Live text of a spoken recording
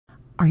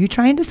Are you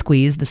trying to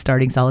squeeze the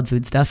starting solid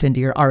food stuff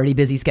into your already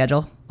busy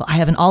schedule? Well, I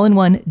have an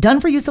all-in-one,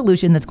 done-for-you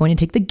solution that's going to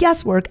take the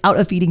guesswork out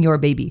of feeding your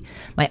baby.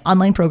 My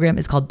online program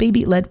is called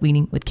Baby-Led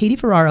Weaning with Katie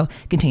Ferraro.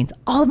 It contains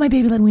all of my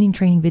baby-led weaning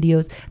training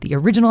videos, the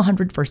original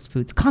 100 First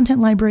Foods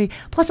content library,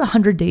 plus a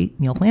 100-day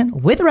meal plan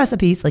with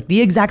recipes, like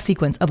the exact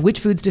sequence of which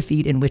foods to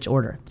feed in which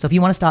order. So if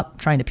you want to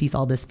stop trying to piece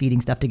all this feeding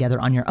stuff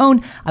together on your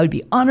own, I would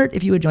be honored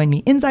if you would join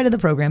me inside of the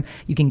program.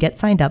 You can get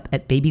signed up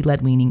at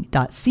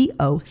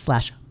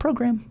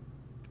babyledweaning.co/program.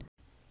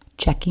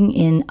 Checking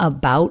in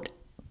about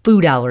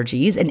food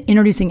allergies and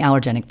introducing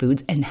allergenic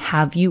foods. And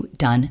have you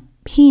done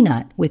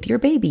peanut with your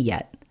baby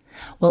yet?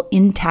 Well,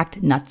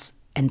 intact nuts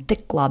and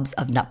thick globs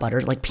of nut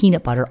butters like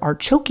peanut butter are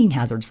choking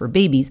hazards for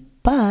babies,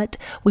 but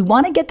we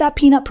want to get that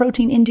peanut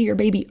protein into your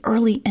baby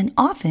early and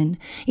often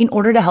in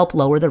order to help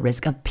lower the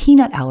risk of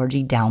peanut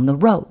allergy down the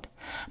road.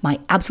 My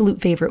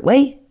absolute favorite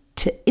way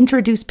to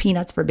introduce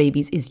peanuts for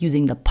babies is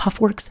using the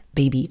Puffworks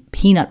Baby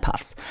Peanut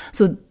Puffs.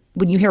 So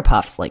when you hear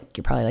puffs, like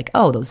you're probably like,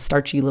 oh, those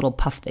starchy little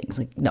puff things.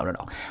 Like, no.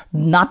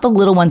 Not the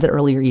little ones that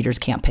earlier eaters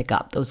can't pick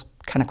up. Those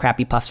kind of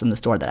crappy puffs from the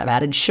store that have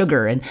added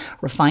sugar and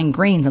refined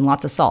grains and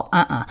lots of salt.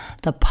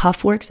 The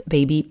Puffworks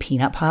Baby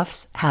Peanut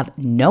Puffs have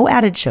no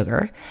added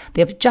sugar.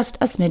 They have just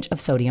a smidge of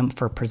sodium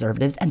for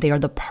preservatives, and they are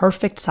the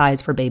perfect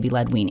size for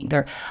baby-led weaning.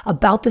 They're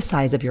about the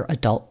size of your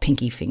adult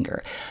pinky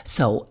finger.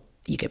 So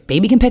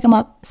baby can pick them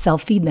up,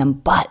 self-feed them,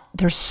 but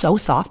they're so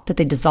soft that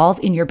they dissolve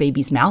in your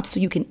baby's mouth, so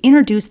you can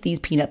introduce these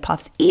peanut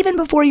puffs even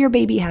before your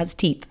baby has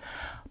teeth.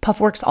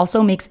 Puffworks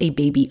also makes a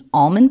baby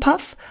almond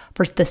puff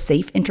for the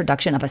safe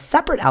introduction of a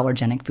separate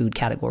allergenic food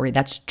category,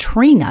 that's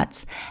tree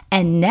nuts.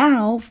 And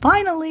now,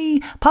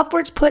 finally,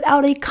 Puffworks put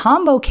out a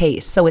combo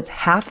case, so it's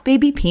half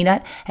baby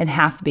peanut and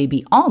half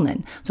baby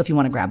almond. So if you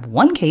want to grab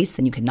one case,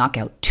 then you can knock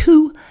out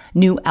two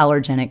new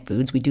allergenic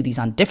foods. We do these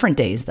on different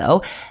days,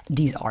 though.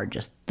 These are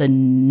just the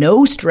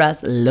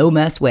no-stress,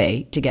 low-mess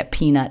way to get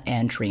peanut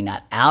and tree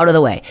nut out of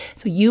the way.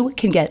 So you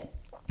can get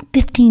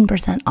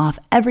 15% off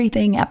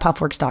everything at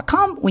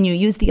puffworks.com when you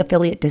use the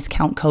affiliate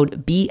discount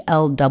code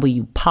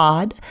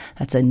BLWPOD.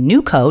 That's a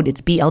new code. It's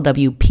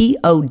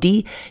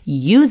BLWPOD.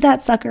 Use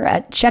that sucker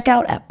at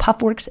checkout at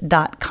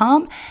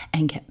puffworks.com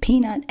and get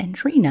peanut and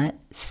tree nut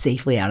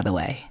safely out of the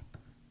way.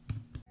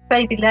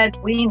 Baby-led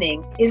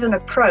weaning is an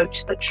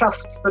approach that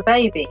trusts the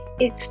baby.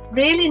 It's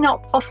really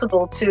not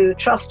possible to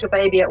trust your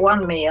baby at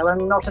one meal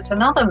and not at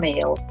another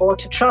meal, or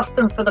to trust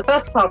them for the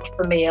first part of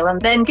the meal and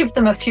then give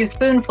them a few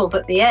spoonfuls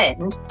at the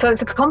end. So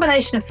it's a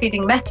combination of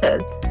feeding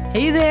methods.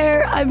 Hey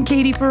there, I'm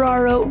Katie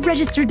Ferraro,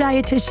 registered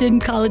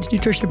dietitian, college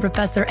nutrition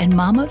professor, and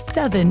mom of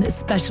 7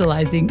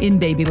 specializing in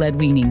baby-led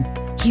weaning.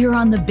 Here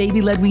on the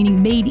Baby-Led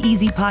Weaning Made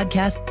Easy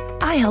podcast,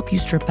 I help you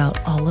strip out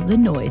all of the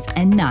noise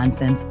and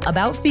nonsense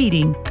about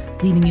feeding,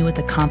 leaving you with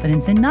the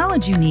confidence and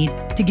knowledge you need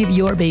to give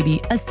your baby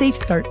a safe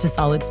start to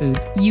solid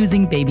foods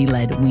using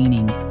baby-led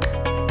weaning.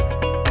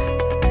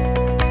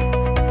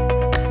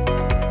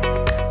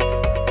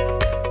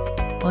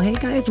 Well, hey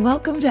guys,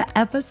 welcome to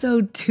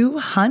episode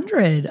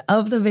 200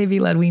 of the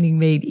Baby-Led Weaning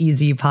Made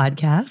Easy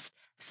podcast.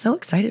 So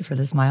excited for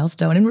this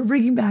milestone. And we're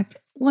bringing back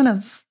one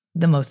of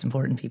the most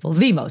important people,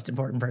 the most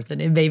important person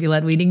in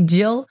baby-led weaning.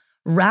 Gill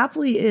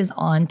Rapley is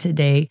on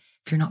today.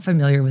 If you're not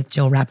familiar with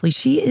Gill Rapley,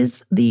 she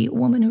is the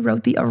woman who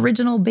wrote the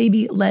original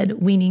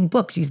baby-led weaning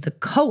book. She's the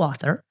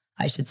co-author,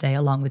 I should say,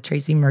 along with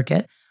Tracy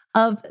Merkett,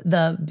 of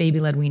the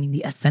Baby-Led Weaning,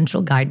 the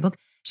Essential Guidebook.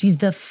 She's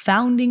the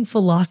founding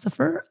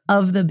philosopher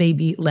of the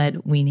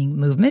baby-led weaning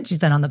movement. She's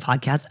been on the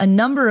podcast a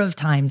number of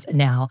times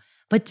now.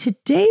 But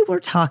today we're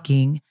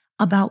talking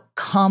about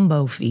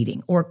combo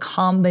feeding or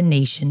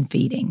combination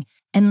feeding.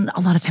 And a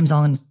lot of times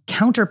I'll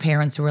encounter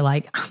parents who are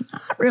like, I'm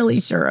not really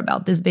sure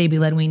about this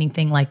baby-led weaning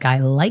thing. Like, I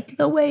like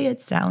the way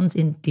it sounds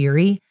in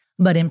theory,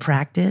 but in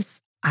practice,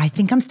 I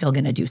think I'm still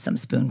going to do some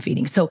spoon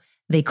feeding. So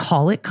they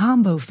call it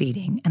combo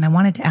feeding. And I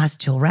wanted to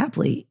ask Gill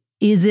Rapley,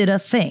 is it a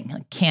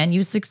thing? Can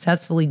you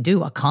successfully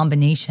do a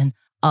combination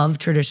of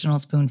traditional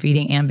spoon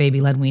feeding and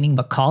baby-led weaning,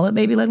 but call it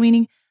baby-led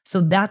weaning?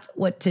 So that's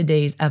what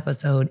today's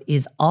episode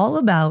is all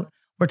about.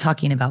 We're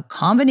talking about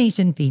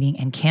combination feeding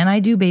and can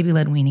I do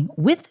baby-led weaning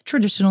with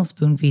traditional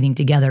spoon feeding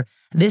together?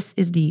 This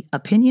is the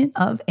opinion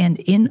of and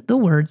in the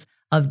words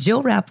of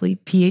Gill Rapley,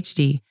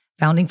 PhD,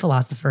 founding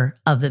philosopher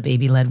of the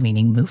baby-led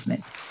weaning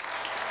movement.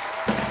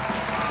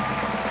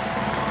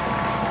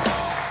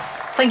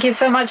 Thank you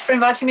so much for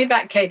inviting me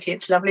back, Katie.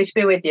 It's lovely to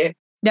be with you.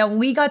 Now,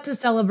 we got to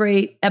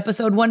celebrate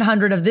episode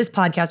 100 of this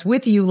podcast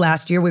with you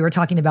last year. We were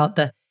talking about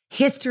the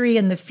history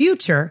and the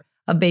future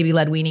of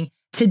baby-led weaning.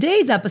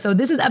 Today's episode,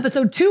 this is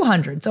episode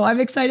 200. So I'm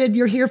excited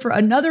you're here for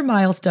another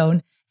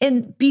milestone.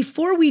 And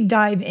before we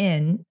dive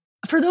in,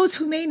 for those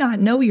who may not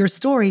know your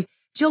story,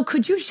 Gill,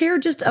 could you share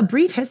just a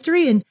brief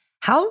history and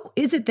how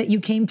is it that you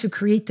came to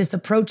create this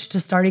approach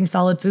to starting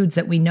solid foods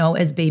that we know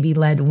as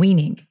baby-led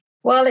weaning?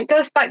 Well, it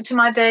goes back to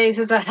my days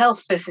as a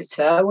health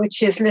visitor,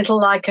 which is little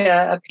like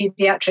a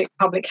pediatric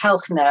public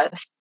health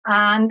nurse.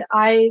 And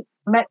I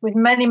met with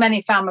many,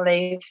 many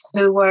families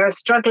who were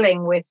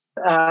struggling with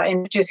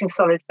introducing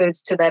solid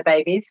foods to their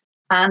babies.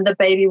 and the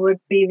baby would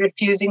be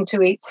refusing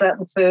to eat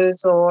certain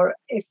foods, or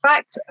in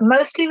fact,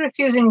 mostly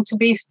refusing to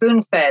be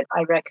spoon-fed,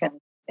 I reckon.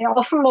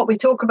 Often what we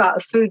talk about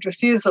as food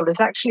refusal is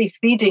actually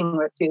feeding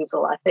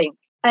refusal, I think.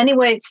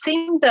 Anyway, it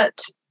seemed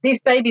that these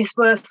babies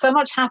were so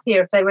much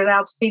happier if they were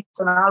allowed to feed,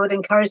 and I would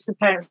encourage the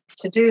parents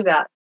to do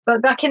that.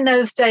 But back in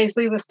those days,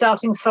 we were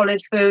starting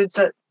solid foods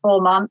at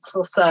 4 months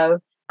or so,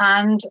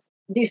 and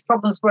these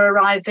problems were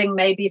arising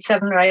maybe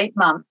 7 or 8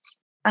 months.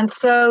 And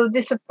so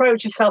this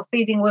approach of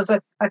self-feeding was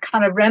a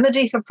kind of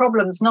remedy for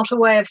problems, not a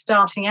way of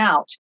starting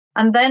out.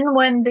 And then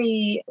when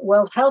the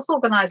World Health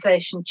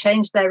Organization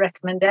changed their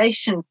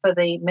recommendation for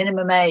the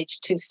minimum age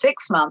to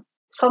 6 months,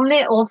 suddenly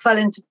it all fell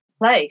into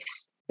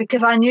place.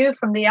 Because I knew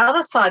from the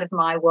other side of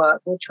my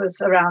work, which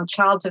was around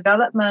child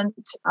development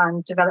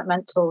and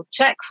developmental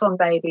checks on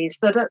babies,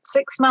 that at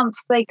 6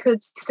 months they could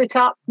sit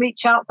up,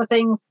 reach out for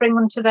things, bring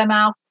them to their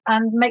mouth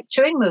and make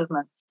chewing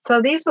movements.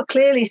 So these were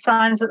clearly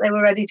signs that they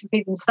were ready to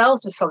feed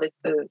themselves with solid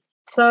food.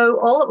 So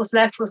all that was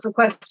left was the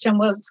question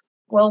was,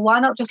 well, why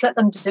not just let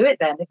them do it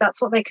then? If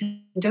that's what they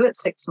can do at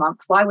 6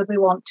 months, why would we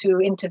want to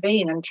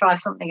intervene and try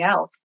something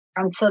else?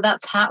 And so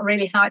that's how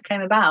it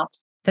came about.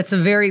 That's a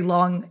very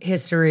long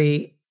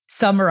history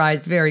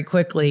summarized very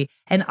quickly.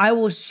 And I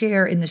will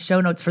share in the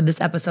show notes for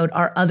this episode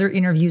our other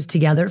interviews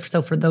together.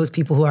 So for those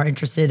people who are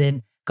interested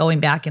in going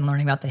back and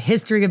learning about the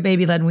history of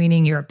baby-led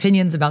weaning, your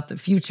opinions about the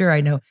future.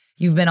 I know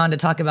you've been on to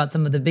talk about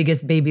some of the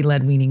biggest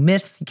baby-led weaning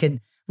myths. You can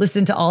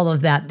listen to all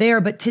of that there.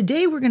 But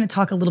today we're going to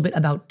talk a little bit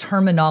about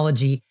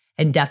terminology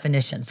and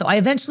definition. So I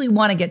eventually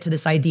want to get to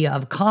this idea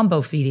of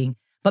combo feeding.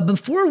 But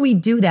before we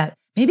do that,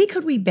 maybe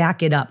could we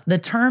back it up? The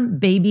term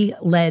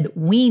baby-led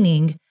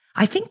weaning,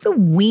 I think the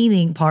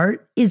weaning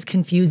part is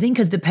confusing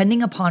because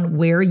depending upon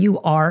where you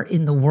are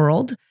in the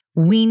world,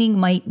 weaning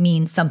might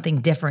mean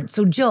something different.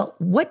 So Gill,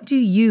 what do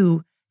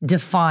you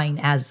define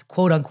as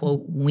quote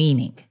unquote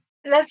weaning?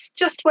 Let's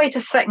just wait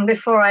a second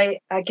before I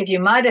give you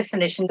my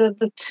definition.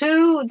 The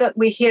two that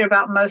we hear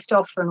about most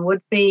often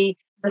would be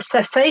the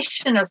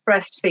cessation of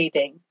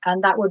breastfeeding,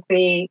 and that would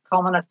be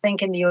common, I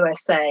think, in the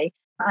USA.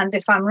 And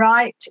if I'm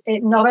right,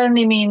 it not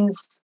only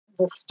means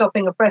the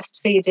stopping of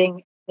breastfeeding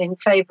in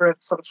favor of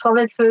sort of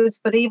solid foods,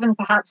 but even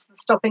perhaps the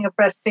stopping of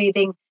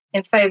breastfeeding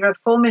in favor of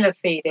formula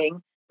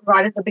feeding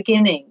right at the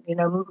beginning. You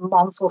know,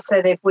 moms will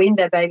say they've weaned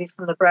their baby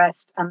from the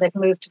breast and they've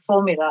moved to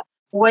formula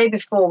way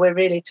before we're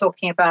really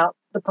talking about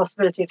the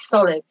possibility of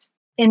solids.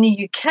 In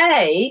the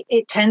UK,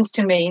 it tends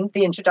to mean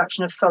the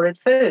introduction of solid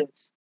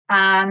foods,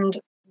 and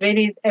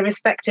really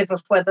irrespective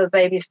of whether the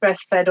baby's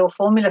breastfed or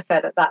formula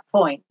fed at that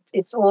point,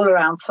 it's all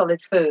around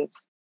solid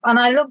foods. And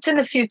I looked in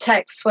a few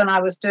texts when I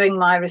was doing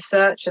my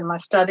research and my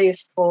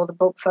studies for the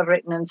books I've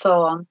written and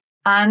so on,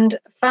 and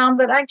found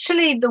that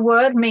actually the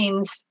word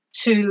means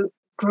to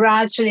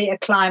gradually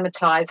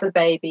acclimatize a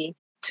baby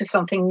to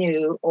something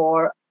new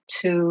or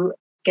to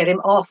get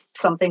him off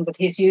something that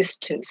he's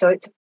used to. So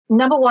it's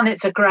number one,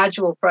 it's a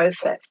gradual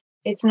process.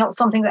 It's not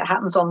something that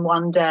happens on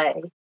one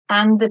day.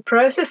 And the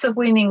process of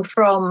weaning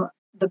from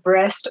the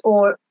breast,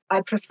 or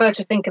I prefer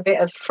to think of it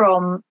as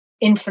from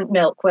infant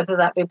milk, whether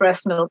that be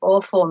breast milk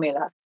or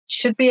formula,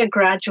 should be a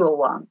gradual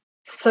one.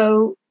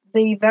 So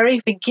the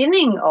very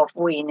beginning of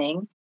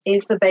weaning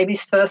is the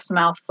baby's first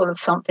mouthful of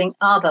something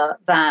other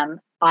than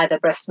either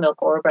breast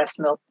milk or a breast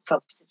milk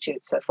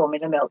substitute, so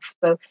formula milk.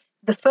 So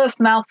the first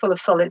mouthful of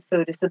solid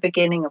food is the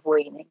beginning of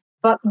weaning.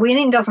 But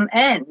weaning doesn't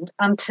end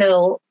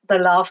until the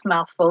last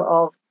mouthful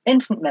of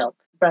infant milk,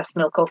 breast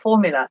milk or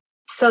formula.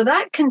 So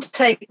that can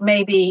take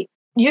maybe,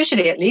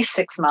 usually at least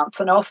 6 months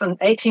and often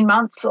 18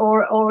 months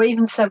or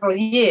even several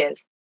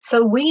years.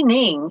 So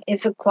weaning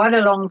is quite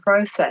a long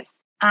process.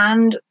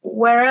 And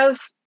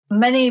whereas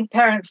many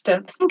parents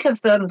don't think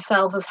of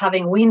themselves as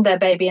having weaned their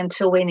baby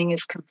until weaning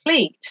is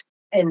complete,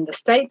 in the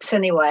States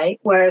anyway,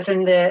 whereas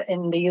in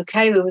the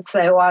UK we would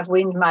say, oh, I've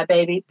weaned my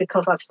baby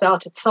because I've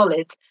started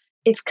solids.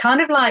 It's kind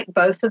of like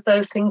both of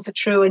those things are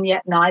true and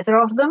yet neither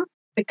of them,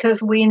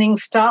 because weaning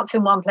starts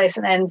in one place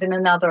and ends in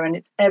another, and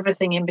it's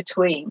everything in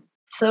between.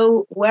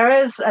 So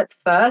whereas at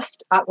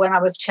first, when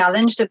I was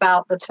challenged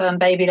about the term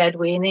baby-led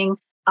weaning,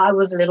 I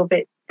was a little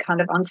bit kind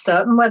of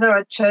uncertain whether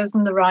I'd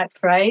chosen the right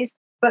phrase.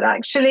 But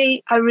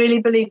actually, I really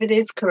believe it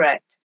is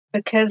correct,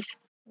 because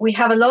we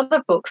have a lot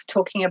of books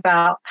talking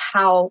about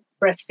how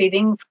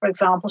breastfeeding, for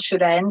example,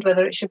 should end,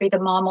 whether it should be the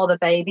mom or the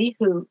baby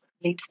who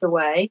leads the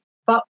way.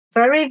 But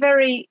very,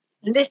 very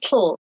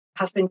little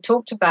has been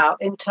talked about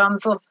in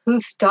terms of who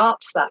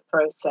starts that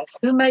process,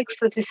 who makes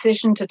the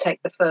decision to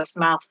take the first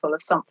mouthful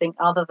of something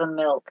other than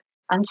milk.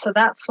 And so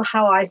that's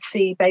how I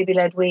see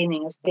baby-led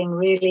weaning, as being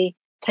really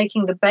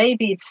taking the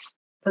baby's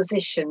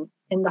position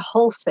in the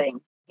whole thing,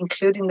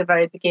 including the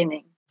very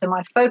beginning. So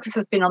my focus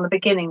has been on the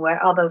beginning,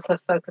 where others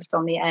have focused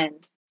on the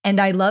end. And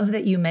I love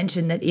that you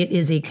mentioned that it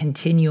is a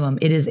continuum.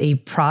 It is a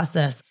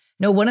process.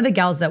 No, one of the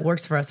gals that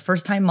works for us,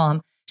 first-time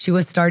mom, she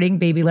was starting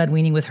baby-led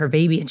weaning with her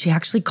baby, and she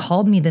actually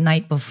called me the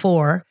night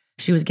before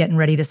she was getting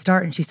ready to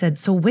start. And she said,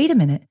 so wait a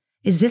minute,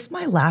 is this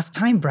my last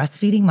time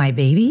breastfeeding my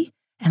baby?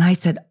 And I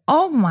said,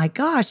 oh my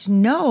gosh,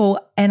 no.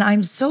 And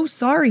I'm so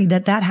sorry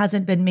that that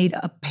hasn't been made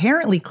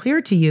apparently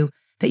clear to you,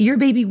 that your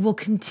baby will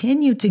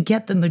continue to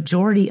get the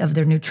majority of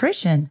their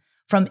nutrition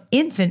from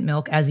infant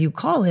milk, as you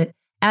call it,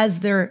 as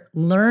they're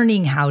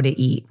learning how to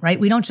eat, right?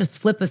 We don't just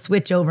flip a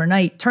switch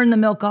overnight, turn the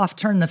milk off,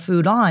 turn the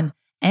food on.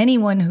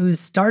 Anyone who's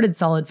started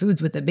solid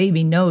foods with a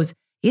baby knows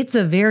it's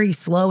a very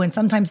slow and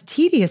sometimes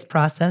tedious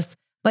process,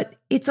 but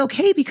it's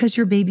okay because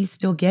your baby's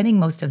still getting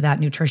most of that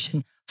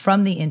nutrition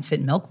from the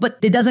infant milk. But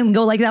it doesn't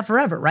go like that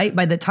forever, right?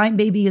 By the time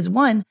baby is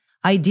 1,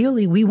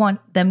 ideally, we want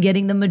them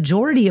getting the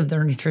majority of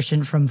their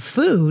nutrition from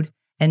food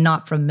and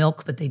not from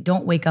milk, but they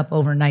don't wake up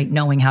overnight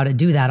knowing how to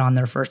do that on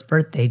their first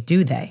birthday,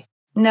 do they?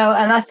 No,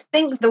 and I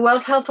think the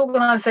World Health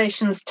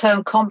Organization's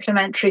term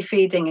complementary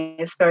feeding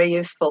is very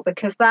useful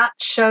because that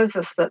shows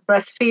us that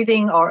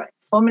breastfeeding or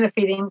formula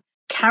feeding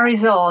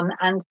carries on,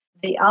 and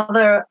the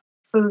other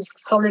foods,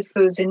 solid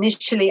foods,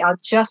 initially are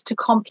just to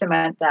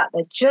complement that.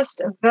 They're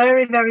just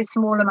very, very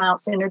small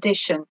amounts in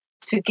addition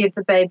to give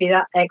the baby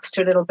that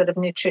extra little bit of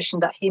nutrition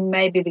that he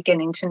may be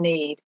beginning to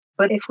need.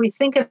 But if we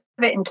think of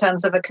it in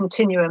terms of a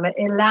continuum, it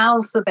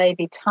allows the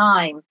baby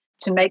time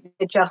to make the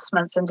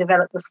adjustments and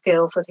develop the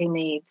skills that he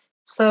needs.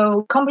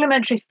 So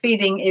complementary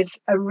feeding is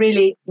a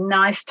really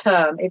nice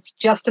term. It's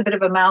just a bit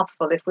of a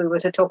mouthful if we were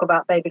to talk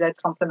about baby-led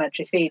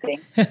complementary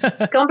feeding.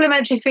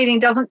 Complementary feeding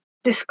doesn't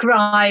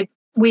describe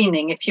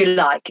weaning, if you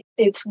like.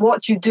 It's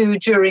what you do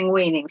during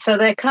weaning. So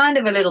they're kind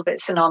of a little bit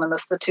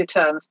synonymous, the two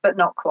terms, but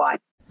not quite.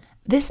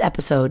 This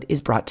episode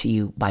is brought to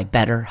you by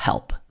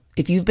BetterHelp.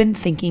 If you've been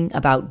thinking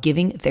about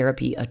giving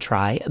therapy a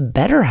try,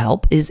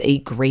 BetterHelp is a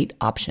great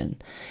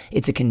option.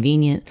 It's a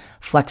convenient,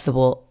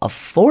 flexible,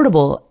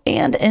 affordable,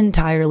 and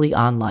entirely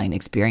online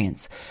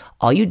experience.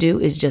 All you do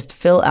is just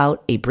fill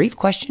out a brief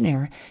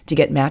questionnaire to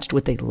get matched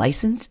with a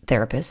licensed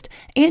therapist,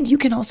 and you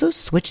can also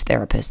switch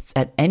therapists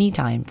at any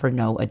time for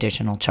no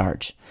additional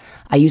charge.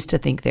 I used to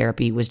think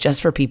therapy was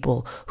just for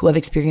people who have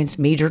experienced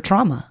major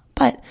trauma.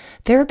 But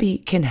therapy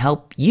can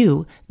help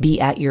you be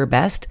at your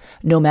best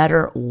no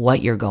matter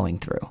what you're going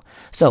through.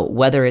 So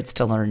whether it's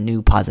to learn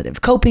new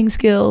positive coping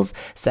skills,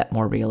 set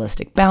more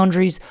realistic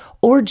boundaries,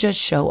 or just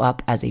show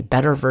up as a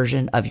better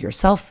version of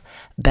yourself,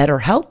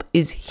 BetterHelp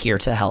is here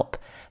to help.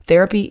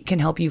 Therapy can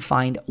help you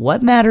find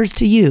what matters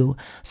to you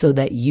so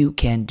that you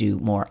can do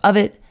more of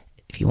it.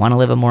 If you want to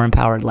live a more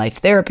empowered life,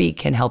 therapy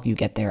can help you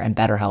get there, and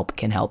BetterHelp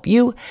can help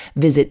you.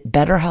 Visit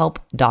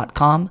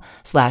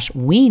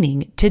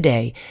betterhelp.com/weaning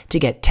today to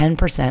get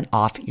 10%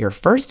 off your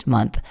first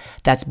month.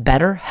 That's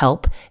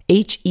BetterHelp,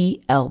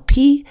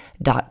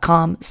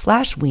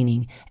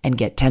 HELP.com/weaning, and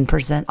get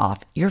 10%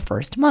 off your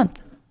first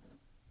month.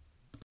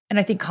 And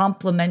I think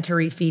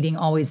complementary feeding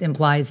always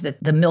implies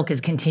that the milk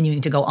is continuing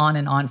to go on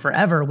and on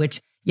forever,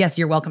 which, yes,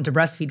 you're welcome to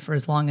breastfeed for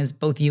as long as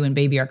both you and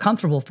baby are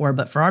comfortable for.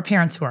 But for our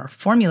parents who are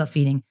formula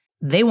feeding,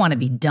 they want to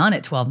be done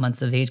at 12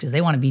 months of age because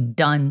they want to be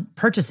done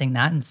purchasing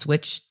that and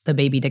switch the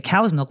baby to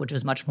cow's milk, which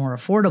is much more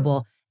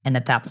affordable. And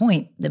at that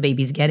point, the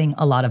baby's getting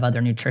a lot of other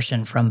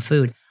nutrition from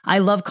food. I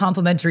love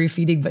complementary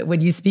feeding, but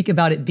when you speak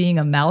about it being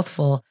a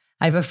mouthful,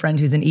 I have a friend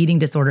who's an eating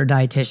disorder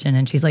dietitian,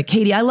 and she's like,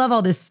 Katie, I love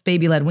all this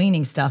baby-led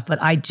weaning stuff,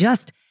 but I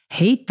just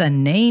hate the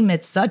name.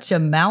 It's such a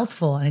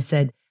mouthful. And I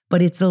said,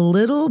 but it's a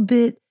little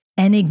bit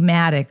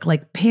enigmatic.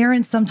 Like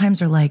parents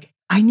sometimes are like,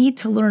 I need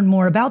to learn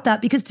more about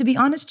that because, to be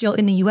honest, Jill,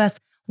 in the US,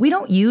 we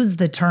don't use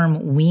the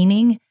term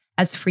weaning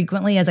as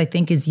frequently as I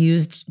think is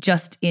used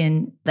just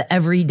in the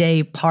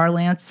everyday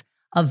parlance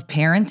of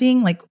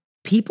parenting. Like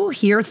people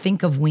here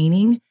think of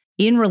weaning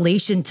in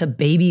relation to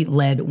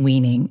baby-led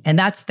weaning. And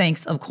that's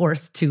thanks, of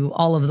course, to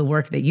all of the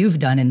work that you've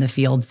done in the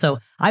field. So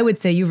I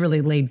would say you've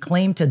really laid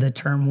claim to the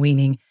term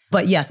weaning.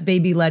 But yes,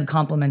 baby-led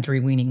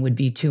complementary weaning would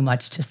be too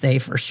much to say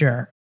for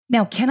sure.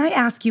 Now, can I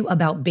ask you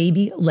about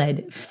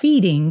baby-led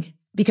feeding?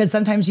 Because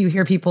sometimes you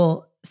hear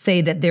people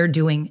say that they're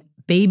doing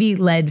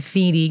baby-led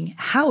feeding.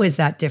 How is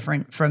that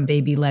different from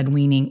baby-led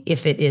weaning,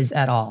 if it is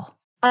at all?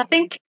 I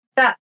think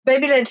that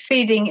baby-led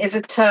feeding is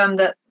a term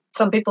that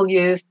some people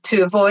use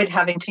to avoid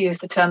having to use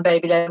the term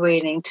baby-led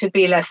weaning to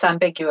be less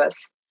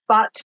ambiguous.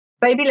 But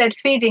baby-led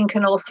feeding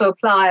can also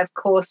apply, of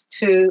course,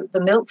 to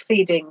the milk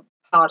feeding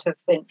part of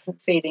infant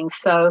feeding.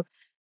 So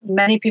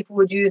many people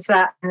would use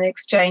that in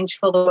exchange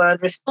for the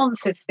word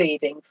responsive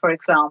feeding, for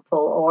example,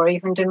 or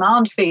even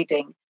demand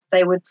feeding.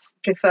 They would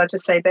prefer to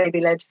say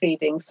baby-led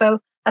feeding. So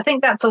I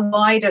think that's a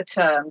wider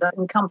term that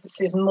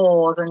encompasses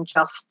more than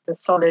just the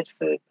solid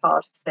food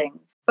part of things.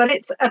 But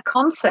it's a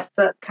concept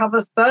that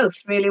covers both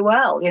really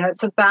well. You know,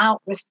 it's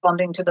about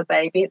responding to the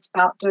baby. It's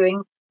about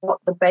doing what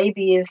the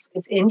baby is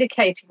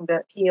indicating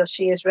that he or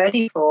she is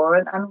ready for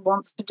and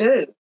wants to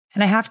do.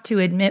 And I have to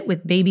admit,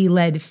 with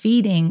baby-led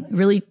feeding,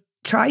 really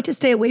try to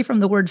stay away from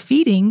the word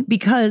feeding,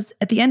 because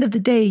at the end of the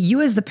day, you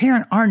as the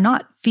parent are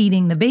not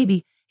feeding the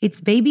baby.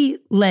 It's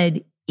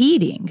baby-led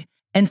eating.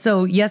 And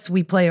so, yes,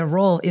 we play a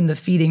role in the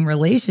feeding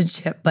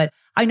relationship, but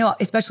I know,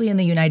 especially in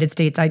the United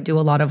States, I do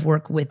a lot of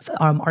work with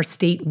our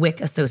state WIC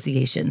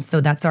associations.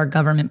 So that's our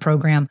government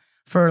program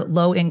for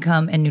low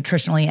income and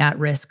nutritionally at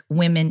risk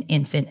women,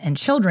 infant, and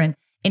children.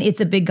 and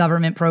it's a big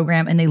government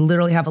program and they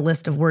literally have a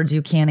list of words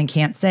you can and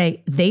can't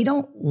say. They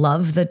don't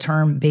love the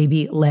term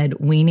baby-led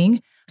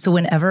weaning. So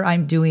whenever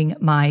I'm doing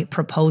my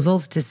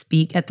proposals to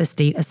speak at the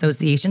state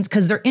associations,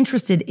 because they're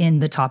interested in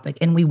the topic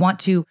and we want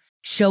to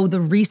show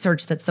the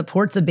research that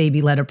supports a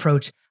baby-led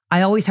approach,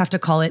 I always have to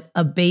call it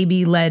a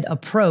baby-led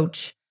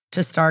approach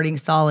to starting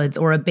solids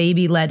or a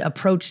baby-led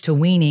approach to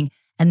weaning,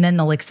 and then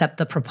they'll accept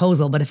the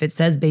proposal. But if it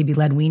says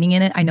baby-led weaning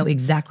in it, I know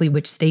exactly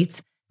which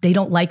states they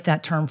don't like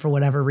that term for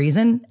whatever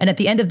reason. And at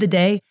the end of the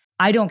day,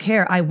 I don't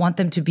care. I want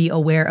them to be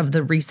aware of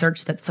the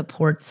research that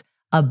supports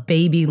a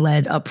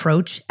baby-led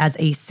approach as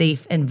a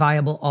safe and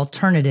viable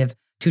alternative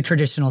to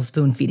traditional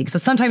spoon feeding. So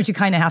sometimes you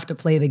kind of have to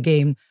play the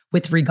game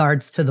with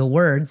regards to the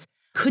words.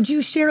 Could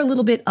you share a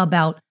little bit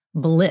about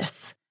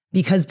bliss?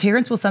 Because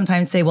parents will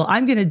sometimes say, well,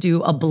 I'm going to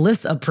do a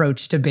bliss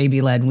approach to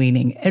baby-led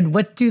weaning. And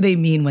what do they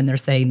mean when they're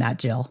saying that,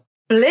 Gill?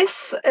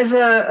 Bliss is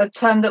a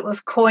term that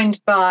was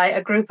coined by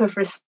a group of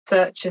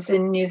researchers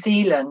in New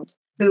Zealand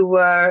who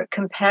were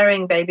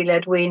comparing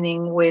baby-led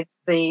weaning with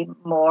the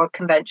more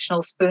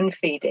conventional spoon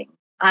feeding.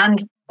 And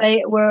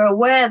they were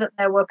aware that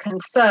there were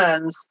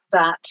concerns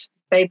that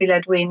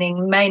baby-led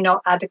weaning may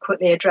not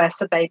adequately address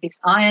a baby's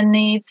iron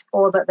needs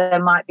or that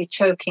there might be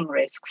choking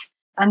risks.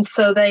 And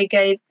so they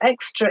gave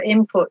extra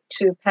input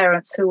to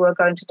parents who were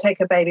going to take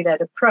a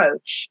baby-led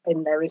approach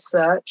in their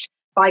research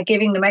by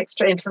giving them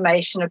extra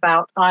information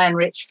about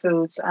iron-rich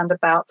foods and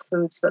about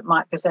foods that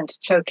might present a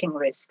choking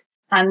risk.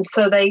 And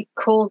so they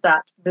called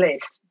that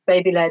bliss,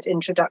 baby-led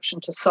introduction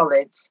to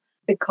solids,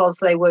 because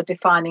they were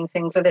defining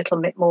things a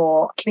little bit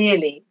more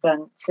clearly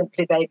than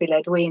simply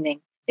baby-led weaning.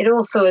 It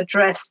also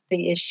addressed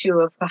the issue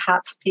of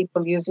perhaps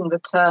people using the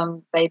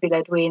term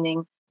baby-led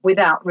weaning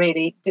without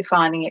really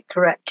defining it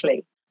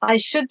correctly. I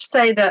should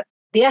say that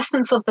the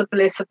essence of the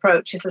bliss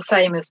approach is the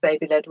same as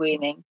baby-led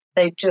weaning.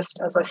 They've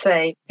just, as I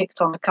say,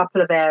 picked on a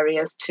couple of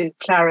areas to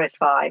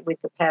clarify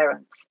with the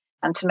parents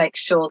and to make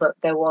sure that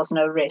there was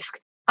no risk.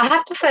 I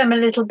have to say I'm a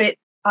little bit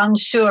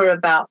unsure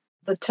about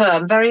the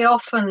term. Very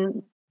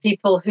often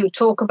people who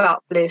talk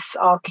about bliss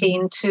are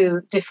keen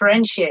to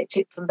differentiate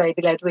it from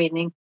baby-led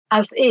weaning,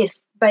 as if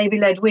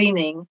baby-led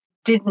weaning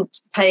didn't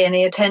pay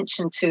any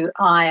attention to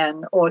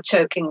iron or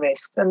choking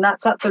risks. And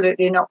that's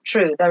absolutely not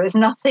true. There is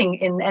nothing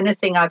in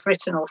anything I've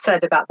written or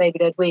said about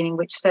baby-led weaning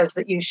which says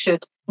that you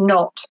should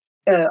not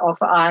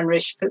offer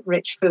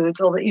iron-rich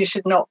foods or that you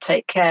should not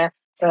take care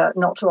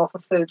not to offer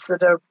foods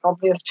that are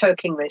obvious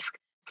choking risk.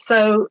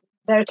 So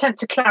their attempt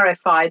to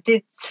clarify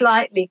did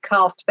slightly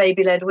cast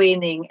baby-led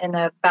weaning in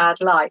a bad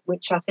light,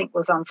 which I think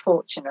was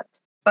unfortunate.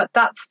 But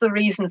that's the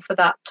reason for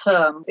that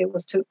term. It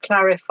was to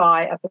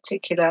clarify a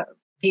particular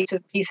piece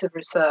of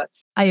research.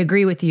 I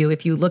agree with you.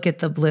 If you look at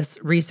the bliss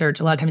research,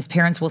 a lot of times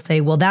parents will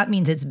say, well, that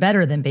means it's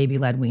better than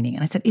baby-led weaning.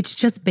 And I said, it's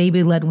just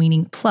baby-led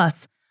weaning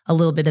plus a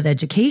little bit of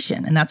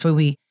education. And that's why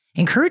we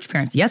encourage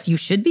parents. Yes, you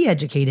should be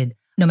educated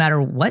no matter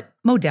what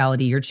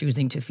modality you're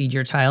choosing to feed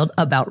your child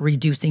about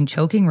reducing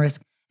choking risk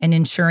and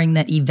ensuring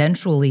that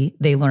eventually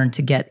they learn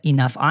to get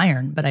enough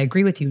iron. But I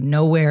agree with you.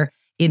 Nowhere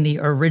in the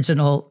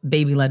original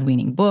baby-led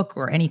weaning book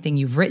or anything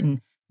you've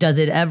written does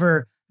it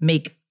ever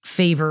make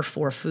favor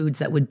for foods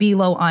that would be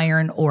low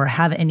iron or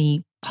have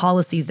any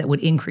policies that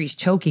would increase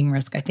choking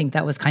risk. I think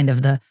that was kind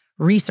of the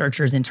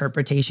researchers'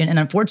 interpretation. And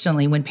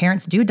unfortunately, when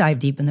parents do dive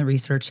deep in the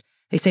research,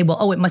 they say, well,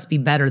 oh, it must be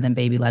better than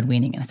baby-led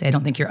weaning. And I say, I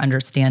don't think you're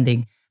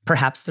understanding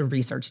perhaps the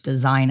research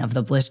design of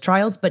the bliss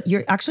trials, but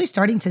you're actually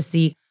starting to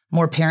see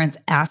more parents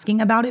asking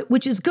about it,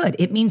 which is good.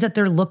 It means that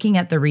they're looking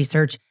at the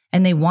research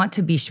and they want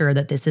to be sure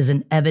that this is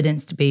an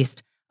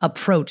evidence-based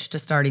approach to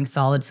starting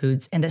solid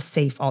foods and a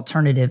safe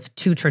alternative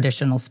to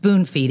traditional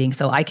spoon feeding.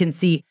 So I can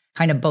see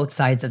kind of both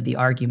sides of the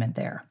argument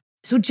there.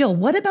 So Gill,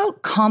 what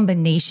about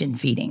combination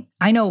feeding?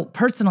 I know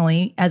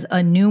personally, as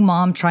a new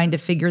mom trying to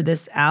figure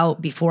this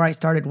out before I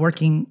started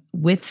working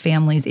with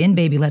families in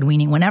baby-led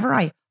weaning, whenever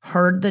I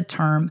heard the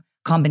term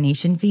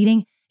combination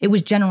feeding, it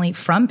was generally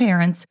from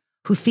parents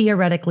who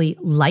theoretically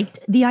liked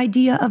the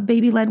idea of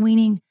baby-led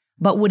weaning,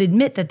 but would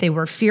admit that they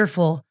were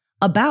fearful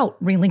about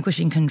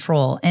relinquishing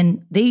control.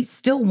 And they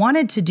still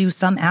wanted to do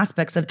some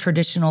aspects of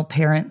traditional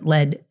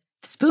parent-led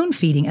spoon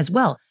feeding as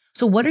well.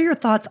 So what are your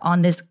thoughts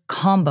on this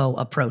combo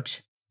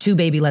approach to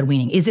baby-led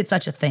weaning? Is it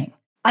such a thing?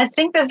 I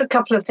think there's a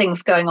couple of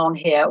things going on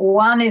here.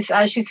 One is,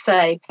 as you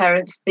say,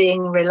 parents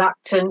being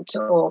reluctant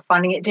or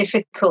finding it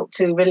difficult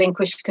to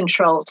relinquish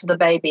control to the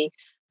baby.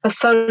 For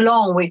so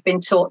long, we've been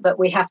taught that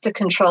we have to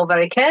control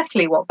very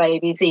carefully what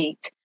babies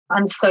eat.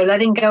 And so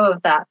letting go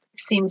of that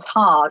seems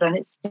hard, and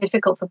it's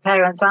difficult for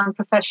parents and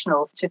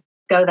professionals to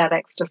go that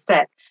extra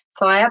step.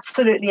 So I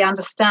absolutely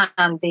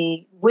understand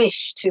the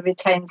wish to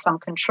retain some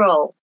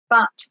control.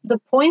 But the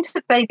point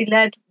of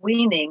baby-led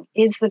weaning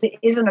is that it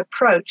is an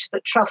approach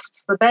that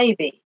trusts the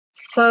baby.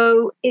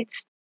 So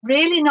it's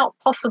really not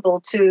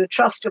possible to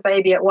trust your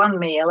baby at one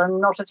meal and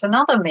not at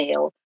another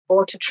meal,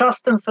 or to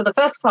trust them for the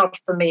first part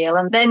of the meal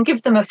and then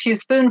give them a few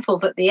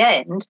spoonfuls at the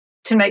end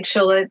to make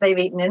sure that they've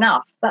eaten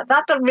enough.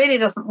 That really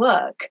doesn't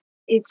work.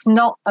 It's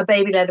not a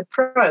baby-led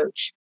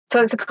approach. So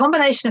it's a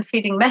combination of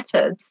feeding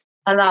methods,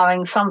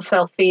 allowing some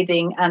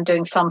self-feeding and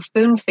doing some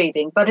spoon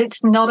feeding, but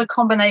it's not a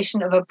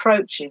combination of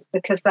approaches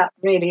because that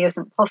really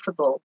isn't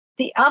possible.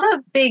 The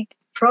other big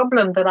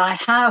problem that I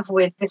have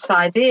with this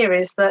idea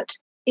is that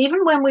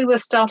even when we were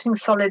starting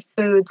solid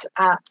foods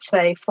at,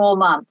 say, 4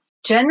 months,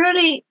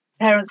 generally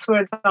parents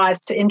were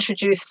advised to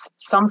introduce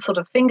some sort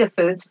of finger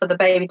foods for the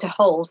baby to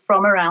hold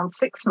from around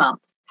 6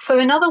 months. So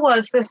in other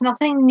words, there's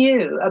nothing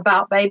new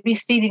about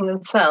babies feeding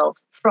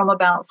themselves from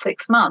about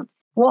 6 months.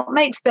 What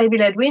makes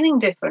baby-led weaning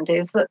different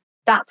is that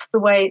that's the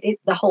way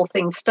the whole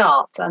thing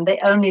starts, and they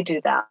only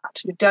do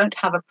that. We don't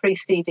have a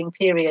preceding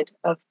period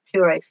of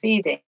puree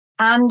feeding.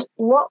 And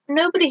what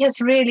nobody has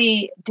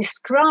really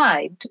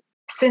described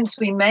since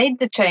we made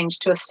the change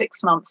to a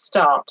 6-month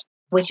start,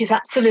 which is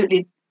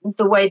absolutely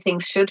the way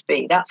things should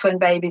be. That's when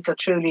babies are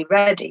truly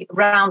ready,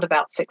 around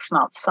about 6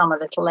 months, some a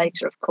little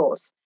later, of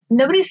course.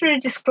 Nobody's really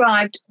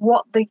described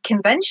what the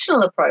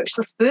conventional approach,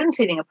 the spoon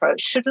feeding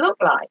approach, should look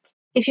like.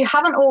 If you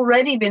haven't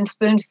already been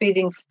spoon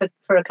feeding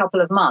for a couple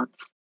of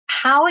months,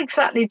 how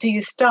exactly do you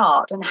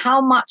start, and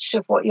how much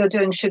of what you're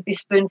doing should be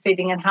spoon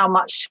feeding and how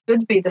much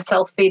should be the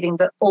self-feeding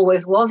that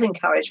always was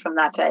encouraged from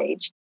that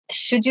age?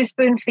 Should you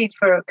spoon feed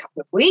for a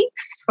couple of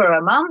weeks, for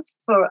a month,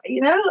 for,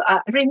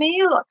 every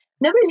meal?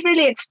 Nobody's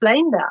really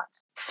explained that.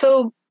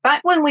 So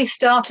back when we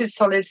started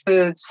solid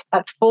foods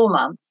at 4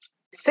 months,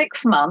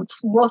 6 months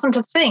wasn't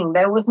a thing.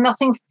 There was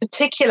nothing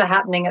particular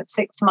happening at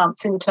 6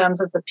 months in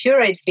terms of the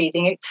pureed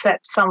feeding,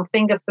 except some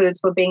finger foods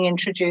were being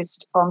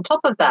introduced on top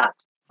of that,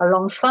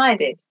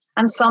 alongside it.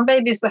 And some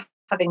babies were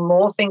having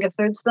more finger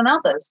foods than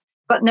others,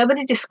 but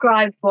nobody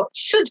described what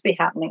should be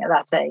happening at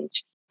that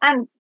age.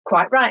 And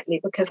quite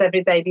rightly, because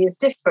every baby is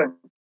different.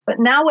 But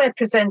now we're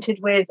presented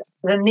with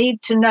the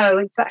need to know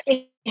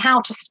exactly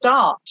how to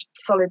start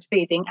solid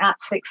feeding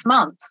at 6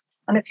 months.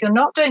 And if you're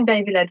not doing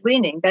baby-led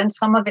weaning, then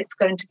some of it's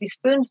going to be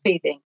spoon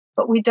feeding.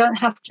 But we don't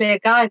have clear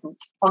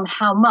guidance on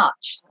how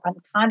much and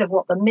kind of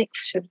what the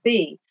mix should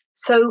be.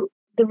 So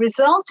the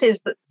result is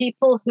that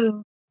people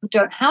who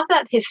don't have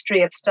that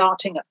history of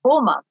starting at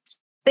 4 months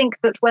think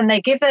that when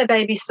they give their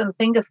baby some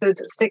finger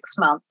foods at 6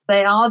 months,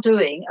 they are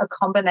doing a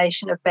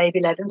combination of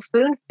baby-led and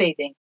spoon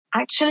feeding.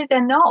 Actually,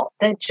 they're not.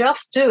 They're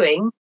just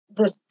doing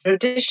the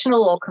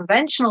traditional or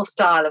conventional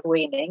style of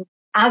weaning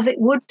as it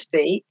would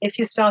be if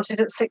you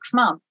started at 6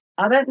 months.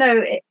 I don't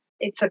know.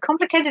 It's a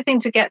complicated thing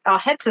to get our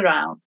heads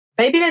around.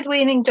 Baby-led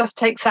weaning just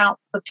takes out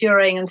the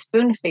pureeing and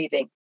spoon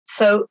feeding.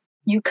 So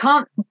you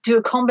can't do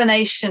a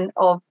combination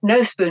of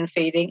no spoon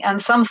feeding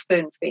and some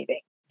spoon feeding.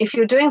 If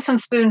you're doing some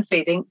spoon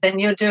feeding, then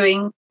you're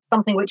doing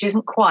something which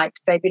isn't quite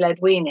baby-led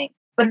weaning.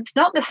 But it's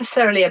not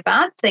necessarily a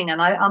bad thing,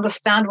 and I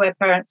understand where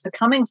parents are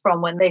coming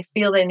from when they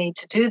feel they need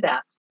to do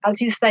that.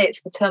 As you say,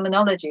 it's the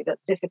terminology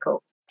that's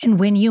difficult. And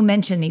when you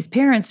mention these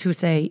parents who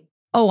say,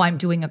 oh, I'm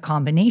doing a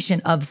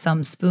combination of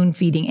some spoon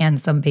feeding and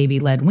some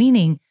baby-led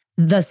weaning,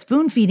 the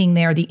spoon feeding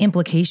there, the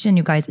implication,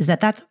 you guys, is that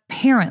that's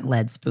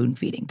parent-led spoon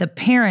feeding. The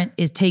parent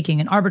is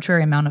taking an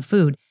arbitrary amount of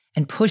food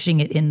and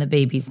pushing it in the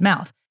baby's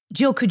mouth.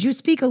 Gill, could you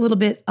speak a little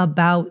bit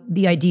about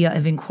the idea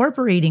of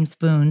incorporating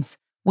spoons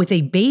with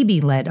a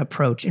baby-led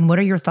approach? And what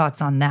are your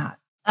thoughts on that?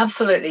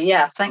 Absolutely.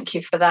 Yeah. Thank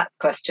you for that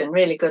question.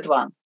 Really good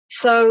one.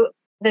 So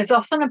there's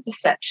often a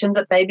perception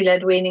that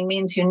baby-led weaning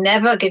means you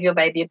never give your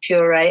baby a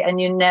puree and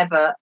you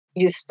never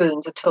use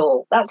spoons at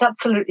all. That's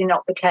absolutely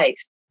not the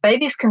case.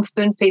 Babies can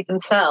spoon feed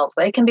themselves.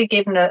 They can be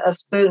given a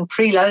spoon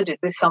preloaded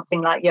with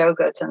something like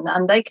yogurt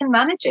and they can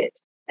manage it.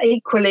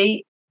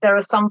 Equally, there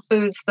are some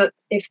foods that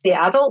if the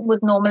adult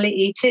would normally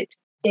eat it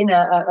in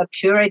a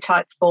puree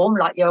type form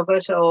like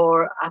yogurt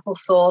or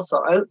applesauce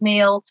or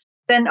oatmeal,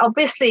 then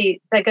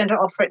obviously they're going to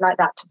offer it like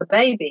that to the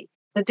baby.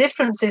 The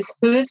difference is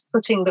who's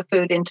putting the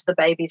food into the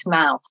baby's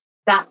mouth.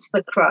 That's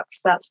the crux.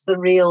 That's the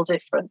real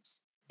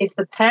difference. If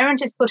the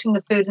parent is putting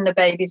the food in the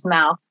baby's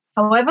mouth,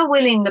 however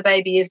willing the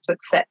baby is to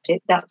accept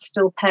it, that's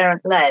still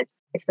parent-led.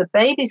 If the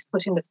baby's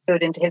putting the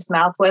food into his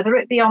mouth, whether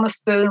it be on a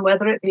spoon,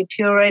 whether it be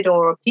pureed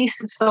or a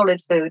piece of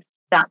solid food,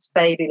 that's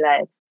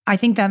baby-led. I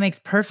think that makes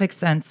perfect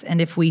sense.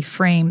 And if we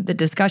frame the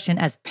discussion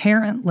as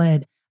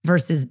parent-led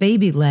versus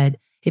baby-led,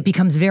 it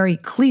becomes very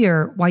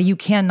clear why you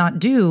cannot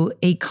do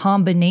a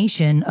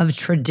combination of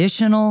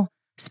traditional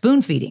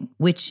spoon feeding,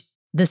 which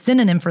the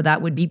synonym for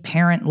that would be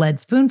parent-led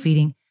spoon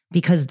feeding,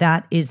 because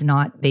that is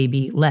not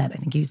baby-led. I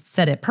think you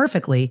said it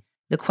perfectly.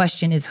 The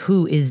question is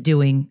who is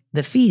doing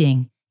the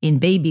feeding. In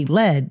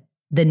baby-led,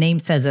 the name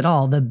says it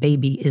all. The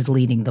baby is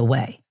leading the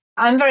way.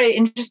 I'm very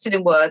interested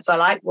in words. I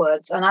like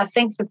words. And I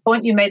think the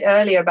point you made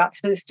earlier about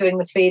who's doing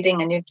the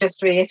feeding, and you've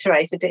just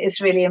reiterated it,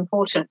 is really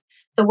important.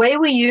 The way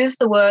we use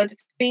the word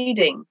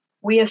feeding,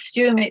 we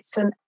assume it's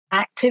an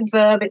active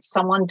verb, it's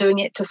someone doing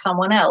it to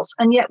someone else.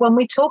 And yet when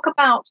we talk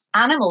about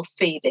animals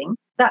feeding,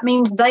 that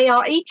means they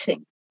are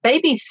eating.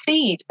 Babies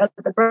feed at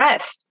the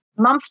breast.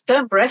 Mums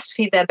don't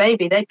breastfeed their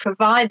baby. They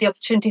provide the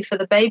opportunity for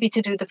the baby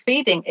to do the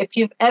feeding. If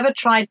you've ever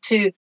tried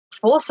to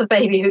force a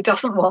baby who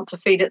doesn't want to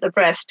feed at the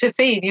breast to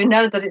feed, you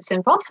know that it's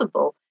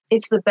impossible.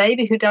 It's the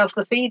baby who does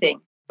the feeding.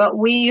 But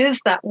we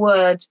use that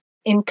word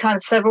in kind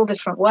of several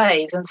different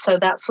ways. And so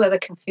that's where the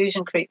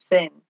confusion creeps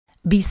in.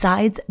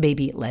 Besides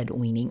baby-led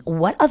weaning,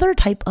 what other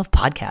type of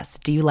podcasts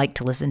do you like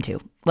to listen to?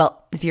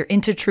 Well, if you're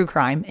into true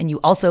crime and you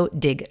also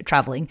dig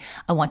traveling,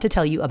 I want to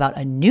tell you about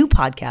a new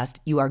podcast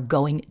you are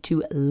going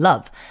to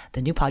love.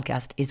 The new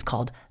podcast is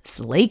called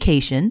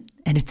Slaycation,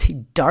 and it's a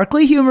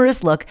darkly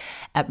humorous look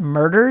at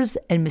murders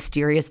and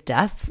mysterious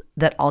deaths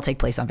that all take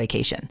place on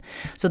vacation.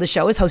 So the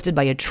show is hosted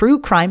by a true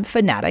crime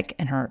fanatic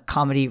and her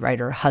comedy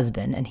writer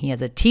husband, and he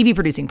has a TV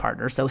producing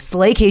partner. So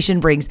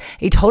Slaycation brings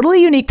a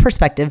totally unique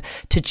perspective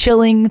to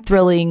chilling,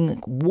 thrilling,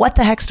 what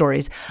the heck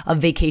stories of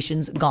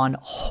vacations gone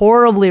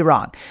horribly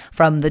wrong.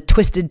 From the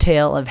twisted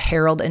tale of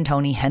Harold and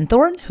Tony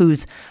Henthorne,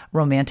 whose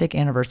romantic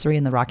anniversary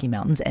in the Rocky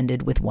Mountains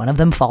ended with one of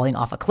them falling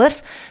off a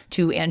cliff,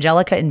 to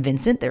Angelica and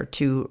Vincent, their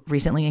two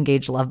recently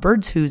engaged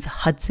lovebirds whose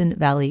Hudson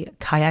Valley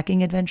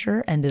kayaking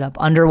adventure ended up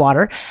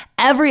underwater.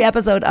 Every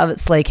episode of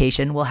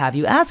Slaycation will have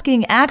you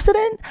asking,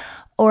 accident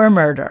or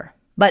murder?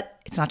 But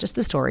it's not just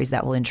the stories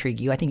that will intrigue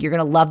you. I think you're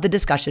going to love the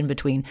discussion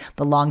between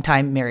the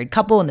longtime married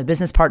couple and the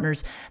business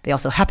partners. They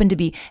also happen to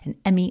be an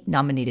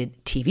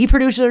Emmy-nominated TV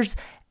producers.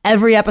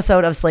 Every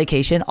episode of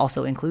Slaycation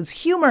also includes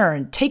humor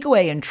and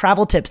takeaway and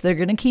travel tips that are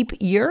going to keep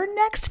your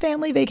next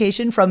family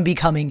vacation from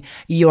becoming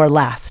your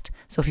last.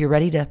 So if you're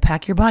ready to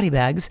pack your body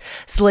bags,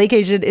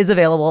 Slaycation is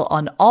available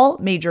on all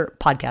major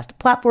podcast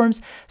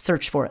platforms.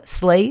 Search for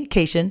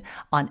Slaycation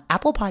on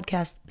Apple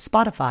Podcasts,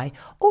 Spotify,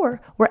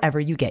 or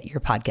wherever you get your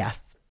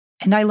podcasts.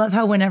 And I love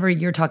how whenever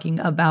you're talking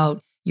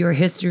about your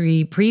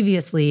history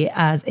previously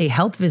as a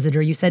health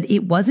visitor, you said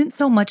it wasn't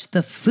so much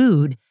the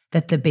food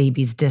that the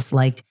babies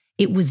disliked.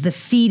 It was the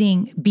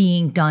feeding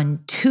being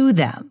done to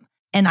them.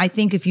 And I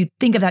think if you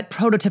think of that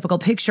prototypical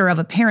picture of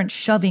a parent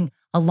shoving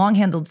a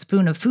long-handled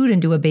spoon of food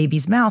into a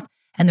baby's mouth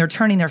and they're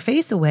turning their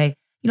face away,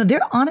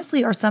 there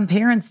honestly are some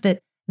parents that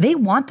they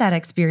want that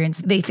experience.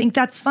 They think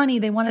that's funny.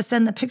 They want to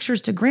send the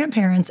pictures to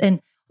grandparents. And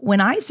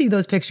when I see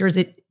those pictures,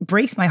 it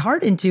breaks my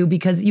heart into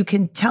because you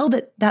can tell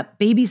that that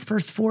baby's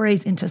first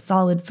forays into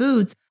solid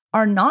foods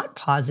are not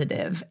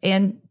positive.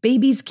 And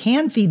babies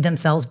can feed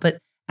themselves, but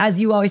as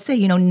you always say,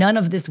 none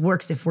of this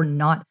works if we're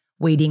not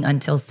waiting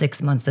until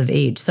 6 months of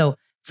age. So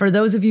for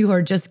those of you who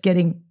are just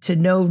getting to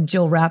know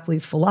Gill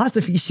Rapley's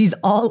philosophy, she's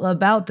all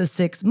about the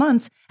 6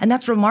 months. And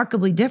that's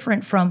remarkably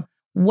different from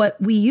what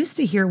we used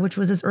to hear, which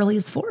was as early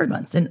as 4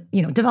 months. And,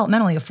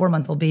 developmentally, a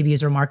 4-month-old baby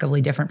is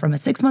remarkably different from a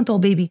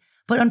 6-month-old baby.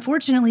 But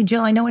unfortunately,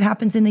 Gill, I know it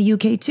happens in the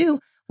UK too.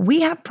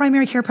 We have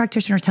primary care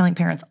practitioners telling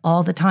parents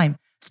all the time,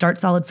 start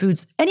solid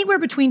foods anywhere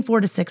between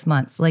 4 to 6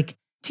 months. Like,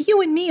 to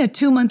you and me, a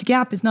 2-month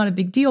gap is not a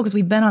big deal because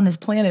we've been on this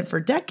planet for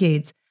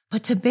decades.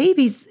 But to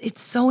babies,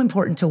 it's so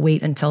important to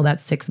wait until that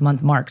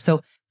 6-month mark.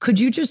 So could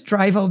you just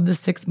drive home the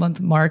 6-month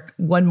mark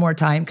one more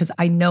time? Because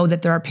I know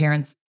that there are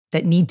parents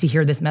that need to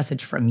hear this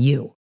message from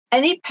you.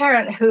 Any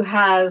parent who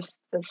has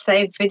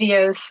saved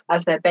videos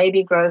as their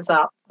baby grows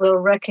up will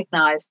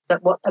recognize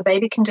that what a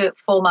baby can do at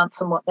 4 months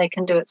and what they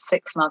can do at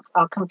 6 months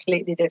are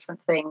completely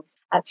different things.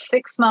 At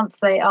 6 months,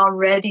 they are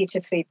ready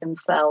to feed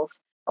themselves,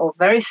 or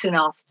very soon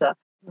after.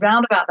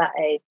 Round about that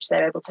age,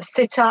 they're able to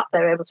sit up,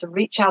 they're able to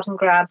reach out and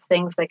grab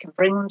things, they can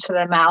bring them to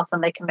their mouth,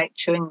 and they can make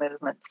chewing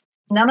movements.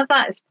 None of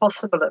that is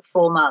possible at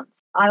 4 months.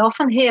 I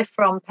often hear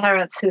from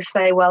parents who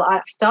say, well, I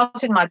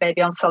started my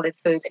baby on solid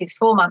foods, he's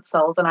 4 months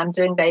old, and I'm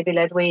doing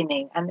baby-led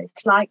weaning. And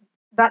it's like,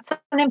 that's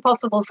an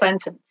impossible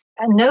sentence.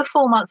 And no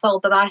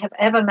 4-month-old that I have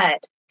ever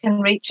met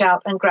can reach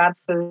out and grab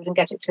food and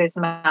get it to his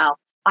mouth.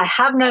 I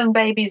have known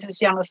babies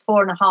as young as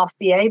 4.5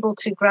 be able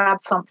to grab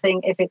something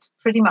if it's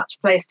pretty much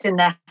placed in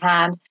their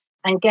hand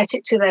and get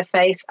it to their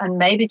face and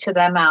maybe to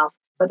their mouth.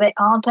 But they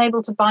aren't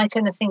able to bite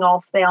anything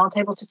off. They aren't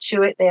able to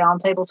chew it. They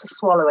aren't able to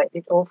swallow it.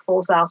 It all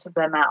falls out of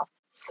their mouth.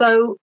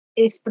 So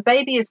if the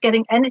baby is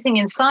getting anything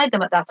inside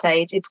them at that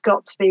age, it's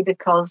got to be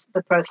because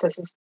the process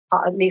is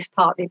at least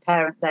partly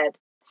parent-led.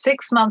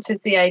 6 months is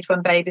the age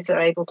when babies are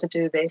able to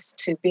do this,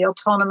 to be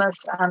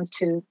autonomous and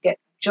to get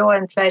joy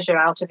and pleasure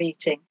out of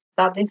eating.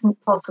 That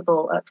isn't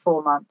possible at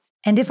 4 months.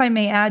 And if I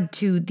may add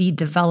to the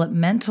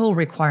developmental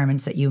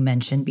requirements that you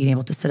mentioned, being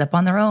able to sit up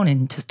on their own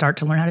and to start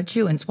to learn how to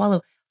chew and swallow,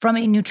 from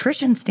a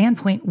nutrition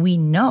standpoint, we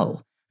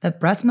know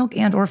that breast milk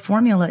and or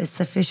formula is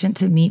sufficient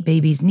to meet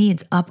babies'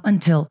 needs up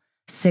until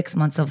 6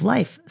 months of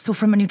life. So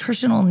from a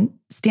nutritional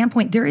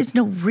standpoint, there is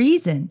no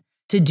reason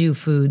to do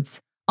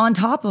foods on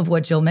top of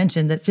what Gill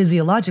mentioned, that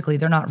physiologically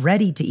they're not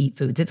ready to eat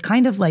foods. It's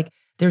kind of like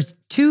there's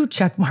 2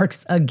 check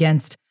marks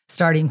against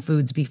starting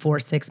foods before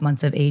 6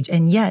 months of age.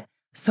 And yet,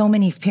 so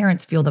many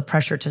parents feel the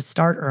pressure to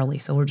start early.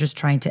 So we're just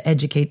trying to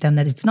educate them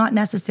that it's not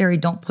necessary.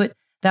 Don't put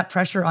that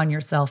pressure on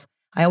yourself.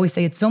 I always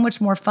say it's so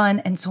much more fun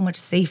and so much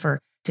safer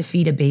to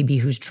feed a baby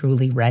who's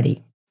truly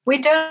ready. We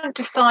don't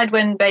decide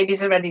when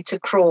babies are ready to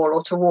crawl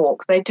or to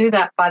walk. They do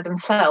that by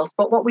themselves.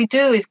 But what we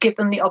do is give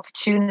them the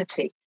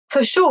opportunity.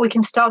 So sure, we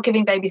can start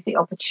giving babies the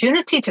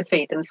opportunity to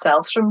feed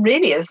themselves from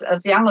really as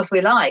young as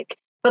we like,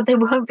 but they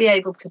won't be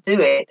able to do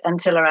it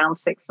until around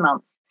 6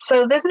 months.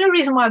 So there's no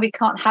reason why we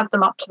can't have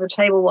them up to the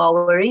table while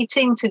we're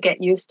eating to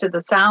get used to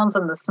the sounds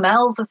and the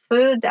smells of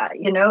food,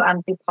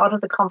 and be part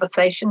of the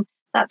conversation.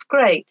 That's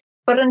great.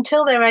 But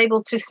until they're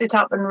able to sit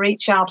up and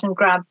reach out and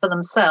grab for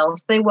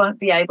themselves, they won't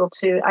be able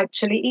to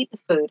actually eat the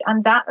food.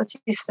 And that, as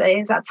you say,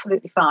 is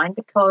absolutely fine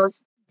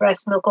because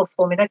breast milk or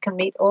formula can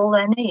meet all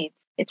their needs.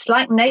 It's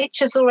like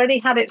nature's already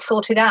had it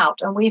sorted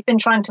out, and we've been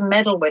trying to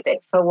meddle with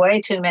it for way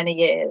too many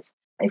years.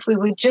 If we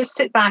would just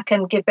sit back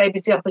and give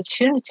babies the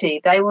opportunity,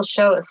 they will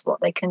show us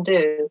what they can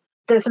do.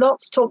 There's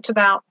lots talked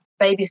about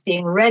babies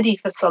being ready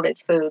for solid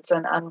foods,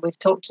 and we've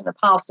talked in the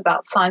past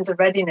about signs of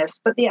readiness,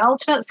 but the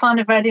ultimate sign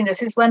of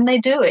readiness is when they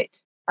do it,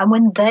 and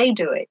when they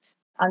do it,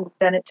 and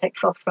then it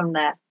takes off from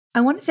there. I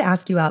wanted to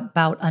ask you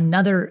about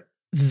another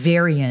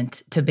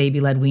variant to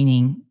baby-led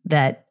weaning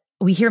that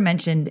we hear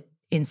mentioned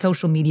in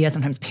social media,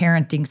 sometimes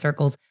parenting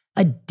circles,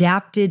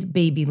 adapted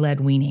baby-led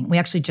weaning. We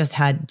actually just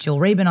had Gill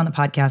Rabin on the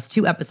podcast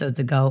 2 episodes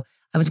ago.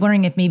 I was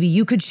wondering if maybe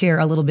you could share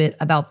a little bit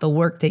about the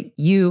work that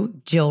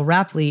you, Gill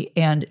Rapley,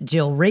 and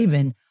Gill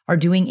Rabin are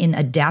doing in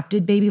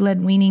adapted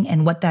baby-led weaning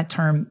and what that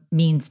term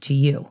means to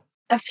you.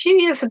 A few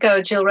years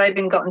ago, Gill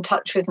Rabin got in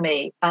touch with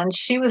me, and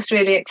she was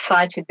really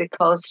excited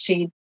because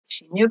she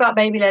knew about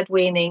baby-led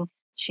weaning.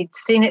 She'd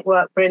seen it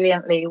work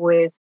brilliantly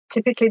with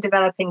typically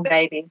developing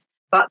babies.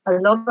 But a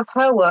lot of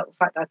her work, in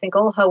fact, I think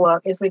all her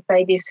work is with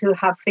babies who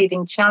have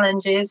feeding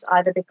challenges,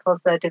 either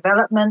because their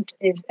development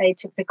is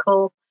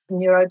atypical,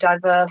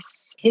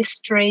 neurodiverse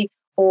history,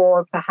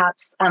 or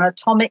perhaps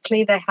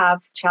anatomically they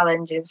have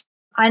challenges.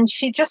 And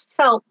she just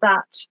felt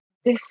that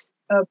this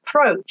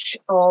approach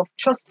of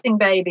trusting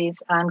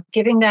babies and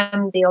giving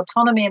them the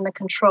autonomy and the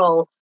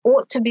control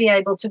ought to be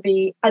able to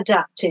be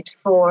adapted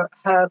for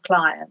her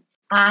clients.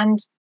 And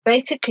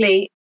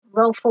basically,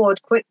 roll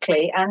forward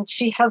quickly, and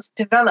she has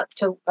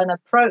developed an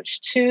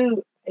approach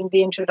to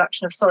the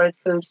introduction of solid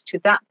foods to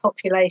that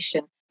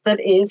population that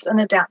is an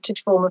adapted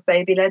form of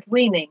baby-led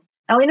weaning.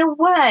 Now, in a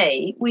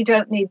way, we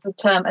don't need the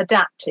term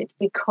adapted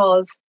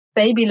because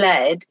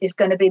baby-led is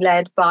going to be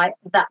led by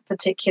that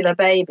particular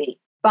baby.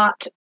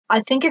 But I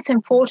think it's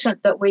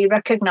important that we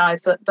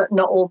recognize that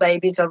not all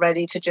babies are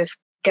ready to just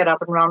get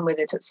up and run with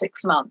it at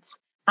 6 months.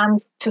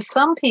 And to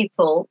some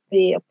people,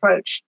 the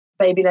approach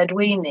baby-led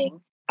weaning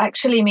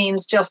actually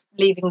means just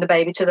leaving the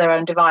baby to their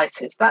own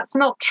devices. That's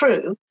not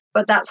true,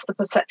 but that's the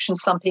perception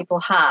some people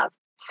have.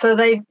 So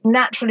they've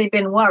naturally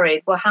been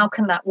worried, well, how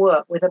can that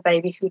work with a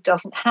baby who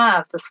doesn't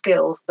have the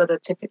skills that a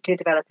typically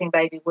developing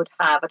baby would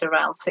have at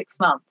around 6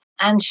 months?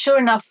 And sure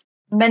enough,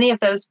 many of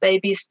those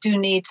babies do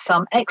need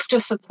some extra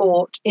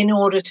support in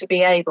order to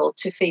be able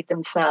to feed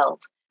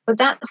themselves. But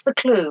that's the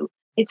clue.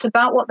 It's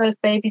about what those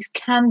babies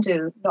can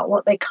do, not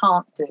what they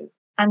can't do.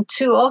 And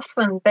too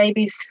often,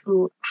 babies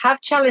who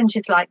have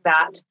challenges like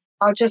that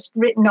are just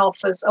written off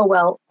as, oh,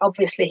 well,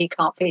 obviously he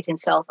can't feed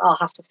himself, I'll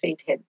have to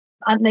feed him.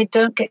 And they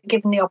don't get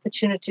given the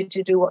opportunity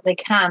to do what they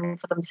can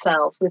for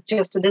themselves with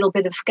just a little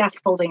bit of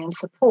scaffolding and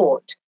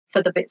support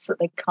for the bits that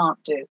they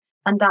can't do.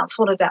 And that's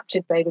what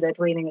adapted baby-led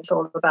weaning is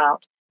all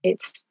about.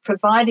 It's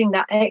providing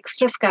that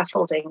extra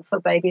scaffolding for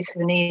babies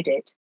who need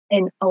it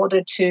in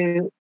order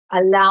to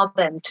allow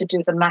them to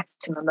do the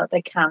maximum that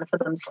they can for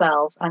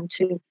themselves and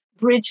to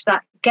bridge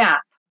that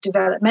gap,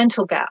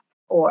 developmental gap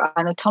or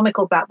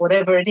anatomical gap,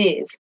 whatever it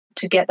is,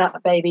 to get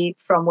that baby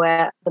from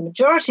where the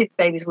majority of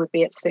babies would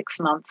be at 6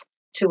 months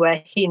to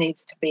where he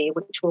needs to be,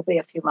 which will be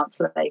a few months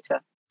later.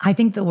 I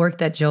think the work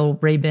that Gill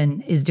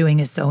Rabin is doing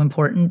is so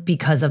important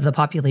because of the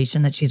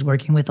population that she's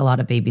working with. A lot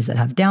of babies that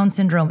have Down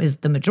syndrome is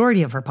the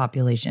majority of her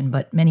population,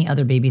 but many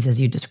other babies,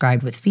 as you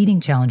described, with feeding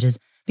challenges.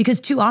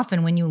 Because too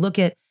often when you look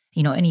at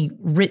any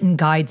written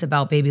guides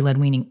about baby-led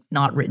weaning,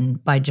 not written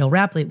by Gill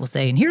Rapley, will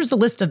say, and here's the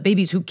list of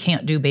babies who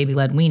can't do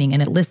baby-led weaning.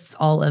 And it lists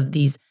all of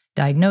these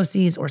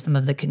diagnoses or some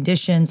of the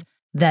conditions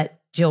that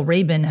Gill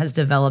Rabin has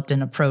developed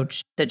an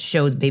approach that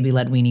shows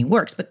baby-led weaning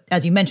works. But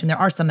as you mentioned, there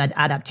are some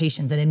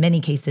adaptations. And in many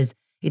cases,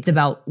 it's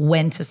about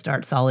when to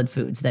start solid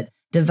foods, that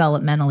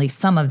developmentally,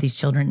 some of these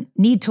children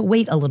need to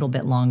wait a little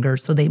bit longer.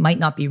 So they might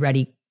not be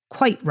ready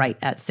quite right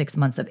at 6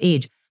 months of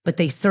age, but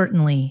they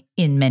certainly,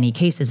 in many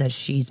cases, as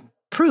she's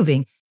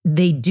proving,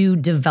 they do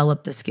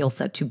develop the skill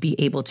set to be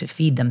able to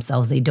feed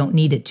themselves. They don't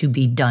need it to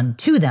be done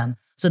to them.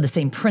 So the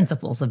same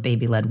principles of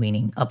baby-led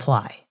weaning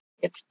apply.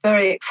 It's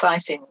very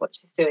exciting what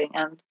she's doing.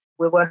 And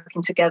we're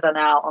working together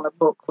now on a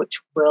book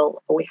which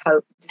will, we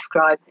hope,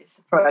 describe this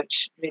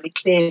approach really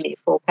clearly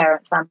for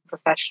parents and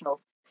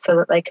professionals so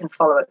that they can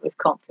follow it with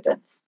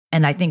confidence.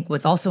 And I think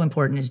what's also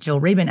important is Gill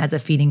Rabin, as a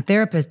feeding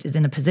therapist, is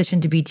in a position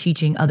to be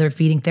teaching other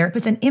feeding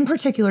therapists, and in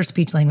particular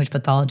speech-language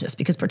pathologists,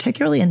 because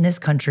particularly in this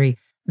country,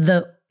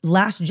 the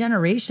last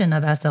generation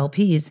of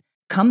SLPs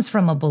comes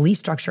from a belief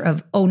structure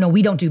of, oh, no,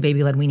 we don't do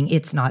baby-led weaning.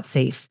 It's not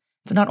safe.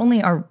 So not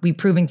only are we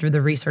proving through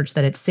the research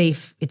that it's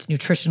safe, it's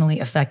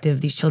nutritionally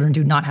effective, these children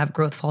do not have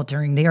growth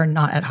faltering, they are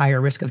not at higher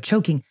risk of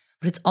choking,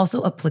 but it's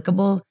also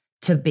applicable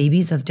to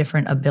babies of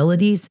different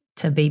abilities,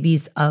 to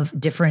babies of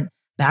different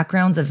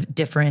backgrounds, of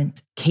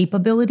different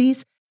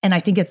capabilities. And I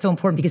think it's so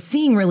important because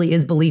seeing really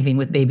is believing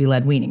with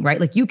baby-led weaning, right?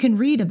 Like you can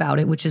read about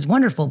it, which is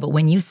wonderful, but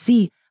when you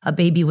see a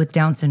baby with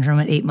Down syndrome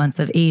at 8 months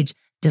of age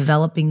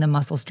developing the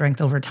muscle strength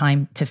over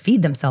time to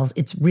feed themselves,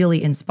 it's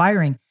really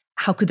inspiring.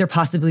 how could there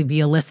possibly be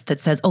a list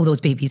that says, oh,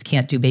 those babies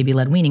can't do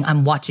baby-led weaning?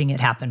 I'm watching it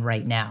happen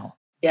right now.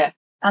 Yeah.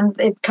 And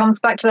it comes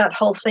back to that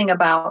whole thing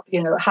about,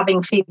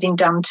 having feeding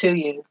done to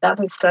you. That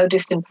is so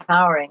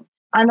disempowering.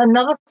 And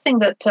another thing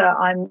that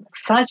I'm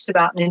excited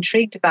about and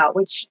intrigued about,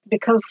 which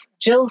because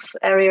Gill's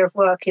area of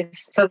work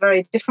is so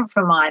very different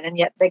from mine, and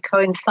yet they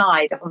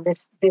coincide on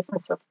this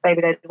business of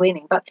baby-led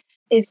weaning, but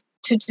is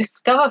to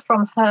discover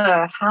from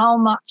her how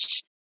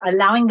much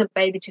allowing the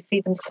baby to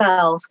feed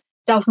themselves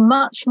does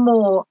much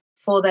more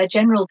for their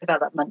general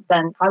development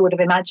than I would have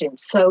imagined.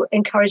 So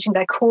encouraging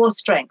their core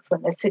strength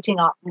when they're sitting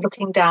up,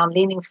 looking down,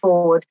 leaning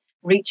forward,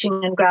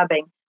 reaching and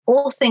grabbing,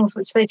 all things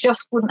which they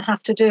just wouldn't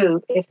have to do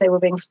if they were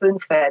being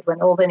spoon-fed,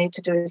 when all they need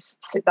to do is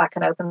sit back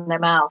and open their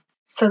mouth.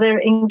 So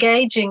they're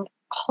engaging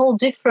whole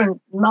different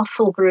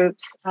muscle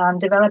groups and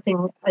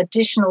developing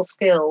additional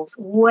skills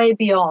way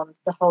beyond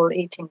the whole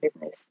eating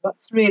business.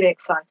 That's really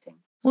exciting.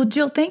 Well,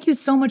 Gill, thank you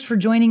so much for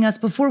joining us.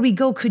 Before we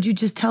go, could you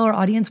just tell our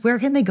audience where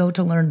can they go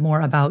to learn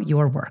more about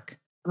your work?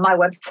 My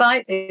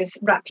website is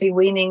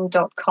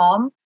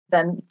rapleyweaning.com.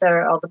 Then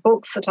there are the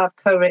books that I've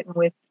co-written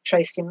with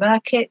Tracy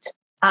Merkitt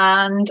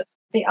and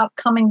the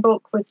upcoming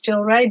book with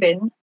Gill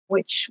Rabin,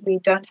 which we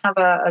don't have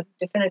a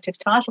definitive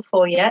title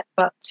for yet,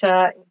 but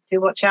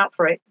do watch out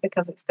for it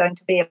because it's going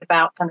to be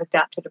about an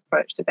adapted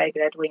approach to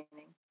baby-led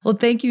weaning. Well,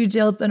 thank you,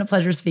 Gill. It's been a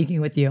pleasure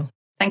speaking with you.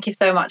 Thank you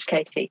so much,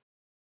 Katie.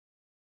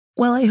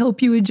 Well, I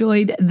hope you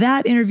enjoyed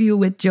that interview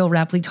with Gill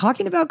Rapley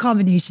talking about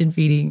combination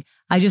feeding.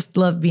 I just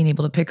love being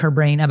able to pick her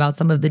brain about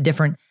some of the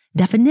different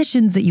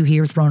definitions that you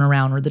hear thrown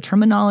around or the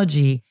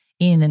terminology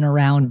in and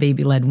around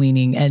baby-led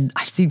weaning. And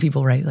I've seen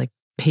people write like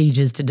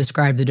pages to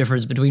describe the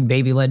difference between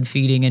baby-led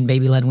feeding and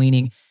baby-led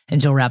weaning.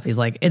 And Gill Rapley's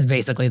like, it's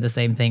basically the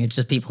same thing. It's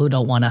just people who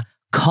don't want to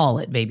call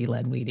it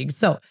baby-led weaning.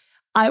 So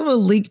I will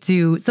link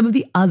to some of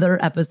the other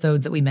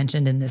episodes that we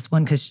mentioned in this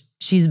one because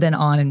she's been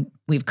on and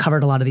we've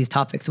covered a lot of these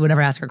topics. So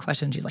whenever I ask her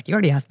questions, she's like, you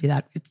already asked me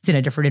that. It's in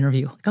a different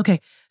interview. Like, okay.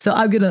 So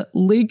I'm going to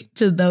link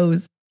to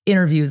those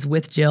interviews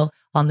with Gill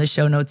on the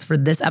show notes for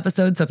this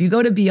episode. So if you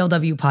go to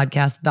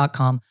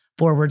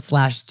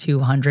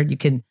blwpodcast.com/200, you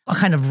can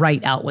kind of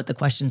write out what the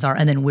questions are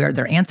and then where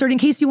they're answered in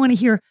case you want to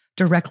hear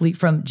directly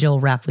from Gill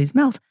Rapley's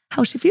mouth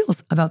how she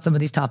feels about some of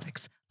these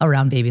topics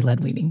around baby-led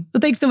weaning. So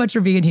thanks so much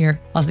for being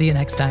here. I'll see you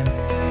next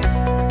time.